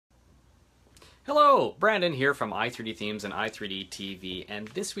Hello, Brandon here from i3D Themes and i3D TV, and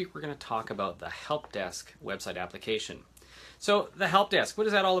this week we're going to talk about the Help Desk website application. So the Help Desk, what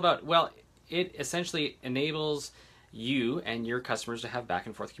is that all about? Well, it essentially enables you and your customers to have back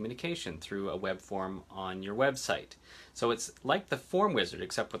and forth communication through a web form on your website. So it's like the Form Wizard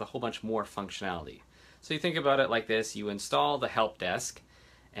except with a whole bunch more functionality. So you think about it like this: you install the Help Desk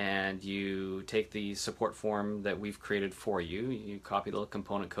and you take the support form that we've created for you, you copy the little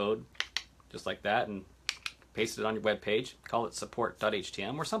component code just like that and paste it on your web page, call it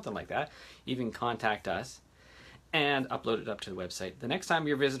support.htm or something like that. Even contact us and upload it up to the website. The next time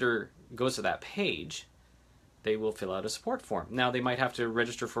your visitor goes to that page, they will fill out a support form. Now they might have to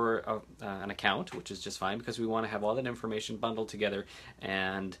register for an account, which is just fine because we want to have all that information bundled together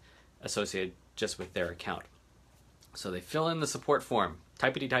and associated just with their account. So they fill in the support form,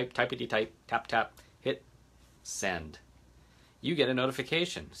 typity-type, typity-type, tap-tap, hit send. You get a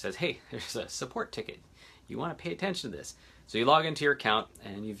notification. It says, hey, there's a support ticket. You want to pay attention to this. So you log into your account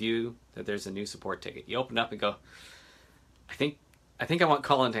and you view that there's a new support ticket. You open it up and go, I think I want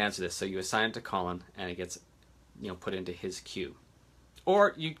Colin to answer this. So you assign it to Colin and it gets put into his queue.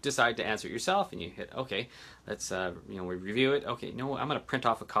 Or you decide to answer it yourself and you hit okay. Let's we review it. Okay, no, I'm going to print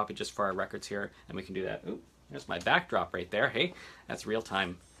off a copy just for our records here, and we can do that. Ooh, there's my backdrop right there. Hey, that's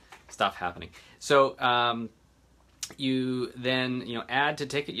real-time stuff happening. So you then add to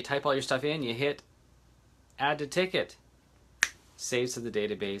ticket, you type all your stuff in, you hit add to ticket, saves to the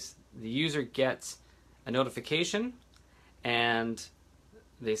database. The user gets a notification and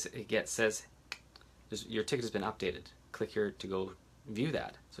it says your ticket has been updated. Click here to go view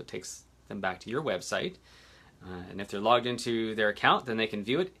that. So it takes them back to your website, and if they're logged into their account, then they can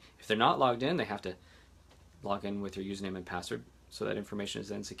view it. If they're not logged in, they have to log in with their username and password, so that information is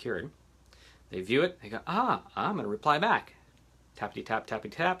then secured. They view it, they go, I'm going to reply back. Tappity tap,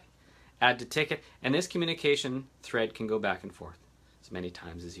 tappity tap, add to ticket, and this communication thread can go back and forth as many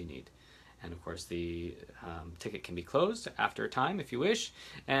times as you need. And of course the ticket can be closed after a time if you wish,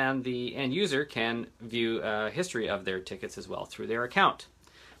 and the end user can view a history of their tickets as well through their account.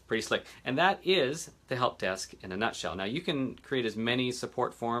 Pretty slick. And that is the Help Desk in a nutshell. Now you can create as many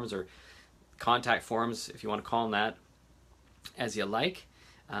support forms or contact forms, if you want to call them that, as you like.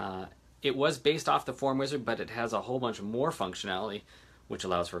 It was based off the Form Wizard, but it has a whole bunch more functionality, which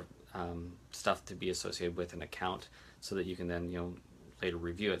allows for stuff to be associated with an account, so that you can then later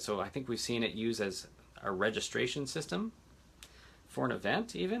review it. So I think we've seen it used as a registration system for an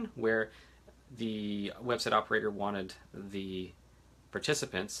event, even where the website operator wanted the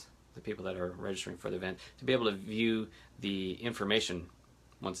participants, the people that are registering for the event, to be able to view the information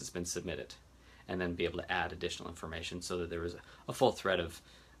once it's been submitted, and then be able to add additional information so that there was a full thread of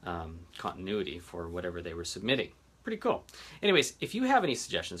continuity for whatever they were submitting. Pretty cool. Anyways, if you have any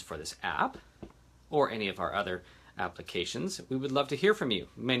suggestions for this app or any of our other applications, we would love to hear from you.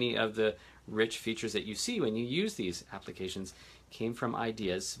 Many of the rich features that you see when you use these applications came from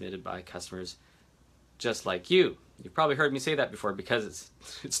ideas submitted by customers just like you. You've probably heard me say that before because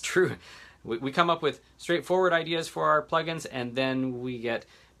it's true. We come up with straightforward ideas for our plugins, and then we get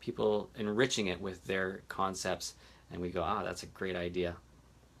people enriching it with their concepts, and we go, that's a great idea.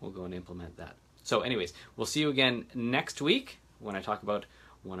 We'll go and implement that. So anyways, we'll see you again next week when I talk about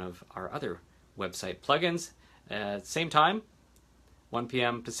one of our other website plugins. Same time, 1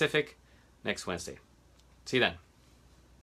 p.m. Pacific, next Wednesday. See you then.